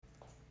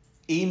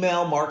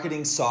Email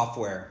marketing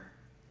software.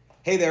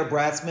 Hey there,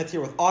 Brad Smith here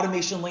with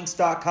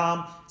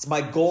AutomationLinks.com. It's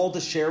my goal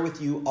to share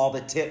with you all the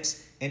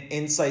tips and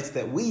insights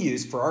that we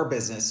use for our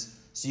business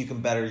so you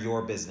can better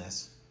your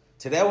business.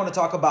 Today I want to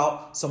talk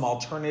about some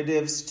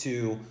alternatives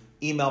to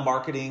email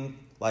marketing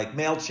like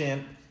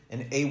MailChimp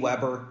and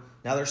Aweber.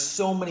 Now there's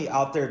so many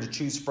out there to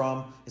choose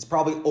from. It's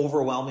probably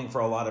overwhelming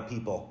for a lot of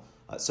people.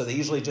 So they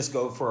usually just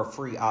go for a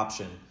free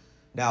option.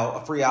 Now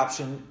a free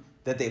option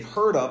that they've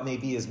heard of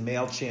maybe is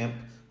MailChimp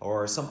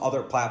or some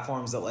other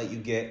platforms that let you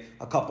get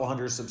a couple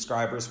hundred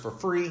subscribers for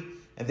free,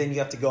 and then you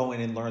have to go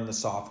in and learn the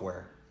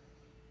software.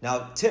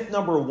 Now, tip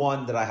number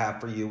one that I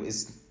have for you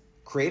is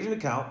create an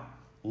account,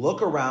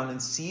 look around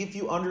and see if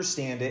you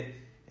understand it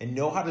and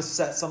know how to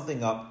set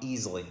something up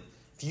easily.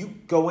 If you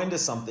go into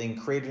something,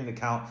 create an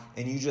account,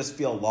 and you just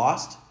feel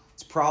lost,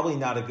 it's probably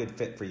not a good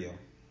fit for you.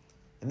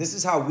 And this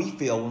is how we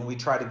feel when we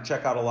try to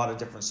check out a lot of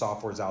different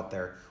softwares out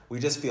there. We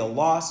just feel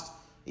lost.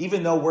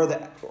 Even though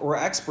we're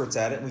experts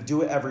at it and we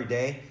do it every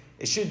day,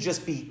 it should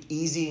just be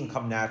easy and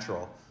come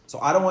natural. So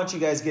I don't want you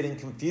guys getting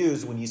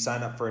confused when you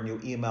sign up for a new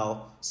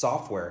email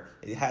software.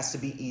 It has to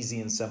be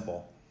easy and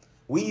simple.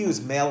 We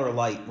use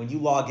MailerLite. When you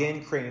log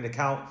in, create an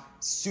account,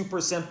 super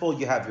simple.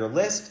 You have your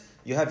list,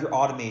 you have your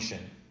automation,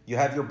 you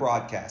have your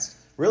broadcast.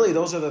 Really,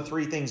 those are the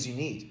three things you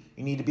need.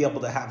 You need to be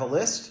able to have a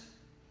list,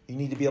 you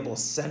need to be able to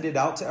send it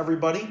out to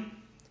everybody,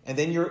 and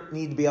then you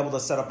need to be able to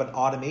set up an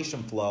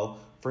automation flow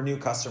for new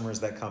customers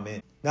that come in.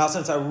 Now,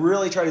 since I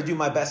really try to do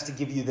my best to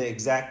give you the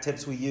exact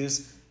tips we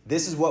use,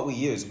 this is what we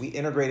use. We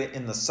integrate it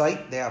in the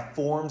site. They have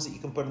forms that you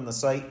can put in the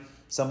site.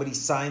 Somebody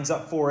signs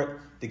up for it.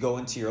 They go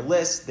into your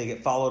list. They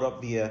get followed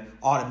up via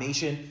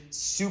automation.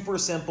 Super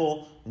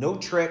simple, no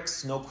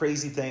tricks, no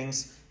crazy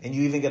things. And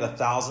you even get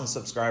 1,000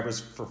 subscribers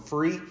for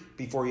free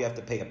before you have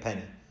to pay a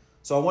penny.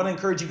 So I want to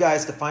encourage you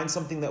guys to find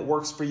something that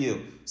works for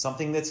you,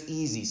 something that's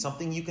easy,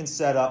 something you can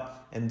set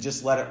up and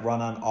just let it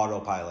run on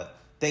autopilot.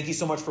 Thank you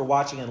so much for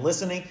watching and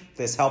listening. If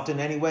this helped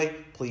in any way,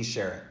 please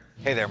share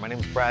it. Hey there, my name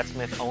is Brad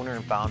Smith, owner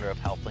and founder of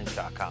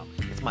HealthLinks.com.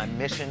 It's my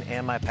mission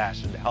and my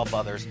passion to help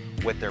others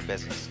with their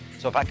business.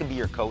 So if I can be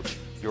your coach,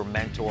 your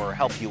mentor, or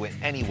help you in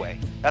any way,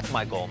 that's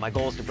my goal. My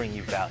goal is to bring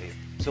you value.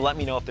 So let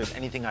me know if there's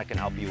anything I can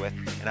help you with,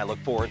 and I look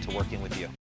forward to working with you.